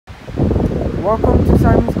Welcome to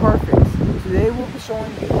Simon's Car Fix. Today we'll be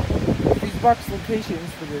showing you the fuse box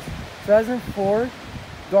locations for this 2004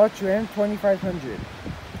 Dodge Ram 2500.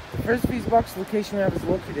 The first fuse box location we have is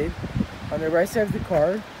located on the right side of the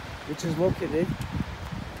car, which is located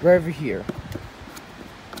right over here.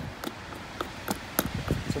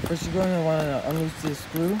 So first you're going to want to unloose this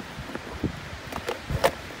screw.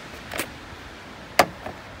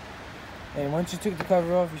 And once you took the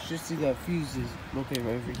cover off, you should see that fuse is located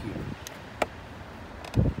right over here.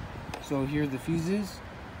 So here are the fuses,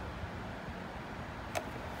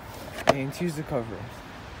 and here's the cover.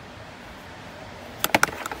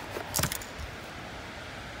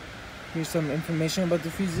 Here's some information about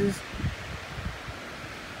the fuses.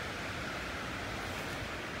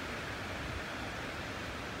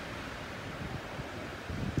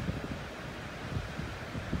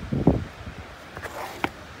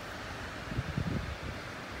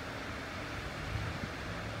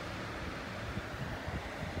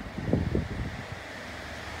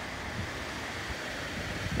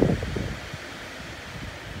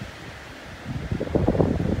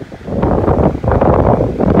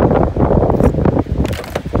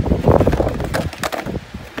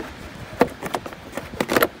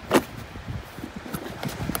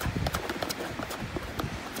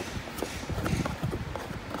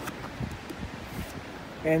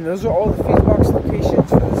 And those are all the fuse box locations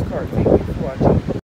for this car. Thank you for watching.